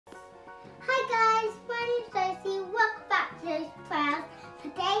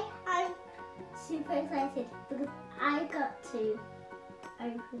super excited because I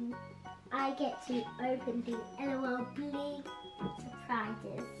get to open the LOL Bling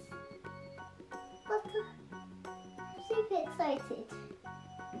surprises. I'm super excited.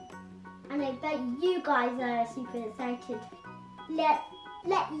 And I bet you guys are super excited. Let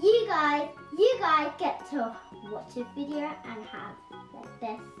you guys get to watch a video and have the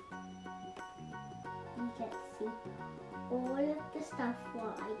best. You get to see all of the stuff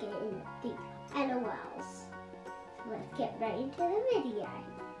what I get in the LOLs. So let's get right into the video.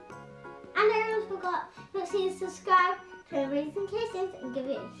 And I almost forgot, make sure you subscribe to Raising Notifications and give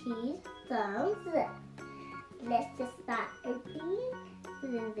it a huge thumbs up. Let's just start opening the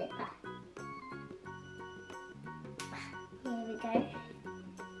zipper. Here we go.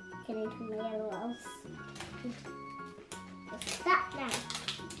 Get into my LOLs. What's that now?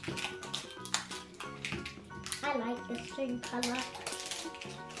 I like the string colour.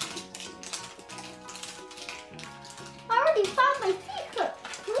 I already found my secret.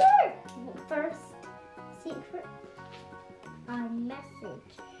 First secret, a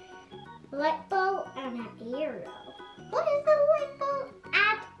message. Light bulb and an arrow. What is the light bulb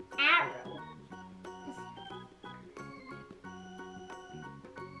and arrow?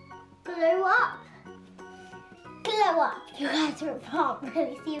 Blow up. Blow up. You guys can't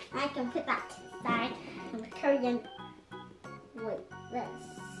really see. I can put that to the side. Korean. Wait, let's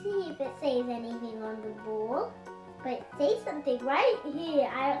see if it says anything on the ball. But it says something right here.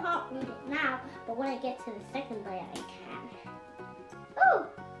 I can't read it now, but when I get to the second layer, I can. Oh,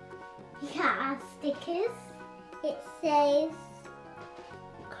 yeah, stickers. It says,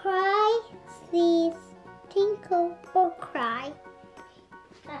 cry, sneeze, tinkle, or cry.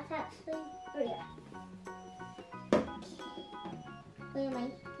 That's actually, oh yeah. Where am I?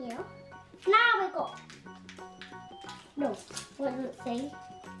 Here. Now we go. No, what does it say?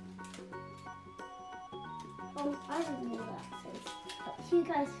 Oh, I don't know what that says. But you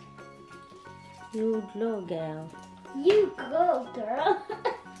guys. You go, girl. You go, girl.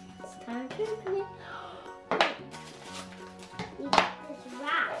 It's time to open it. We got this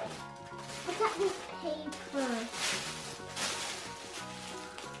wrap. Look at this paper.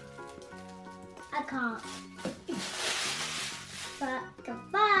 I can't. But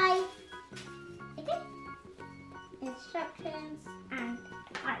goodbye. Okay. Instructions and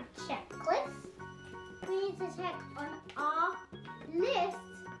our checklist. We need to check on our list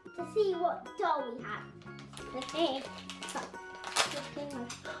to see what doll we have. Okay.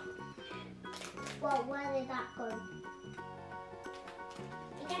 Well, where did that go?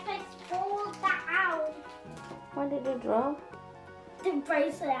 You guys pull that out. What did you draw? The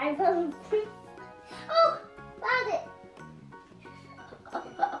bracelet. I found. Oh, found it.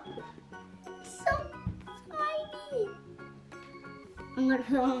 So tiny. I'm gonna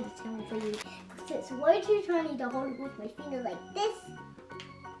put it on the table for you because it's way too tiny to hold with my fingers like this.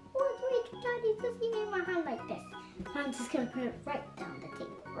 Oh, it's way too tiny to see in my hand like this. I'm just gonna put it right down the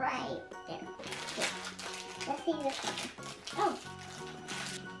table, right there. Okay. Let's see this one. Oh.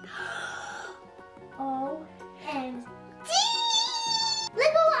 OMG! Look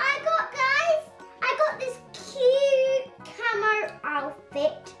at what I got, guys! I got this cute camo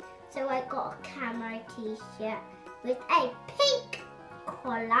outfit. So I got a camo t-shirt with a pink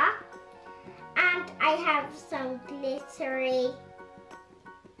collar. And I have some glittery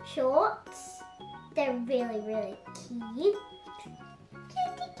shorts. They're really, really cute.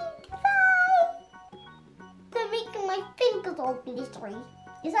 They're making my fingers all glittery.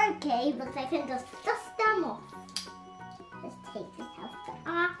 It's okay because I can just dust them off. Let's take this outfit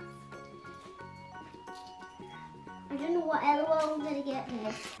off. I don't know what LOL I'm gonna get in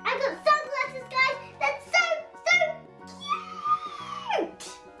this. I got sunglasses, guys. That's so cute.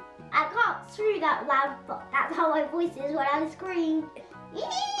 I can't screw that loud, but that's how my voice is when I scream.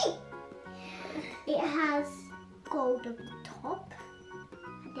 It has gold on the top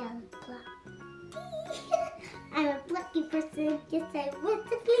and then black. I'm a blacky person. Just say with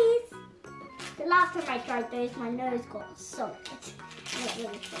the please. The last time I tried those, my nose got solid. It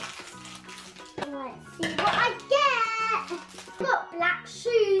really fits. Let's see what I get. Got black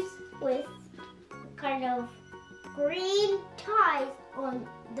shoes with kind of green ties on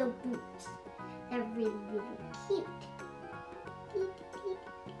the boots. They're really, really cute.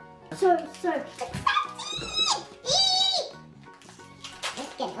 So excited!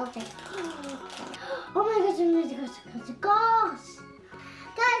 Let's get open. Oh my gosh, oh my gosh.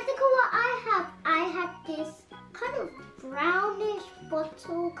 Guys, look at what I have. I have this kind of brownish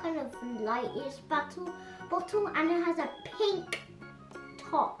bottle, kind of lightish bottle, and it has a pink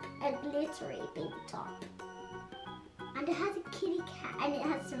top, a glittery pink top. And it has a kitty cat, and it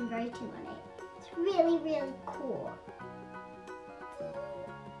has some writing on it. It's really, really cool.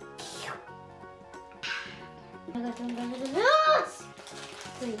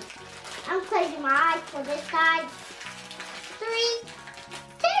 Three. I'm closing my eyes for this, guys. 3,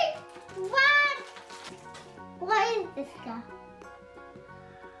 2, 1. What is this guy?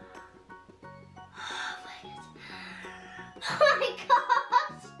 Oh my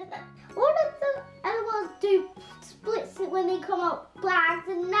gosh! What did the animals do splits it when they come out bags,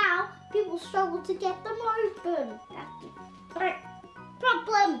 and now people struggle to get them open. That's the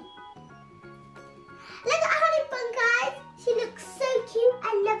problem. Look at Honey Bun, guys. She looks so cute. I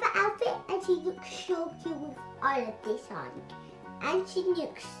love her outfit, and she looks so cute with all of this on. And she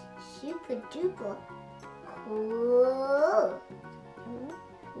looks super duper cool.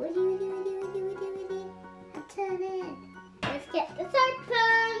 Woody. I'll turn in. Let's get this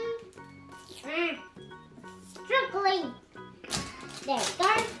open. Struggling. There we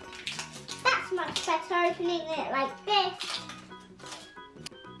go. That's much better, opening it like this.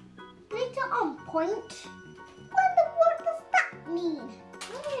 Later on point. What does that mean?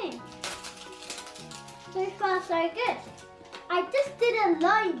 So far so good. I just didn't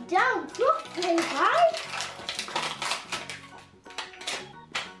lie down properly, guys.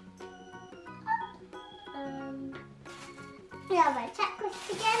 We have our checklist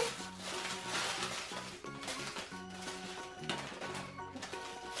again.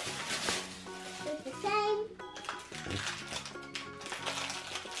 It's the same.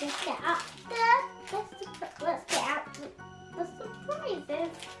 Let's get out let's get out the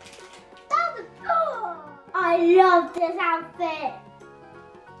surprises. I love this outfit.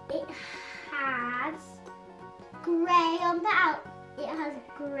 It has grey on the out. It has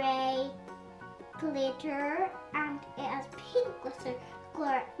grey glitter, and it has pink glitter,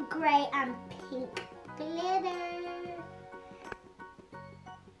 grey and pink glitter.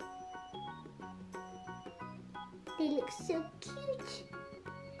 They look so cute.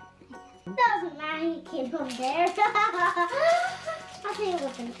 There's a mannequin on there. I think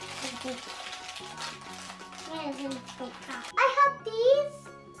we're going I have these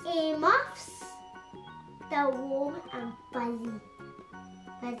earmuffs. They're warm and fuzzy.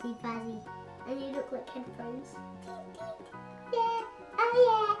 Fuzzy. And you look like headphones. Yeah, oh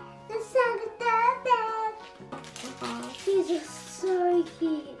yeah, the sun is there. These are so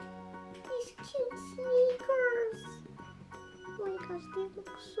cute. These cute sneakers. Oh my gosh, they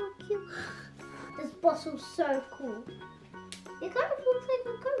look so cute. This bottle's so cool. It kind of looks like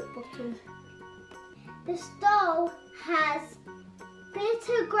a Coke bottle. This doll has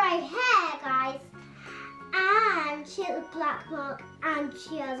glitter grey hair, guys. And she has a black mark, and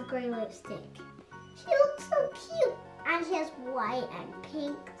she has a grey lipstick. She looks so cute. And she has white and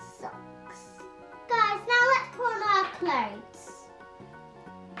pink socks. Guys, now let's put on our clothes.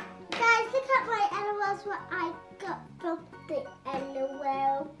 Guys, look at my animals, what I got from the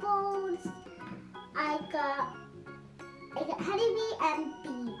LOL balls. I got honeybee and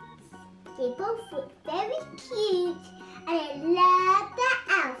bees. They both look very cute, and I love their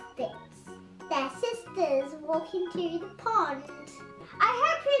outfits. They're sisters walking through the pond. I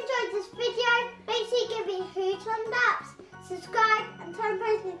hope you enjoyed this video. Make sure you give me huge thumbs up, subscribe and turn on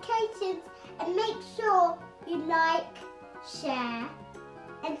post notifications, and make sure you like, share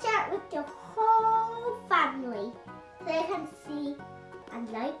and share it with your whole family so they can see and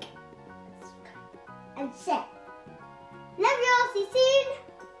like and subscribe and share. Love you all, see you soon.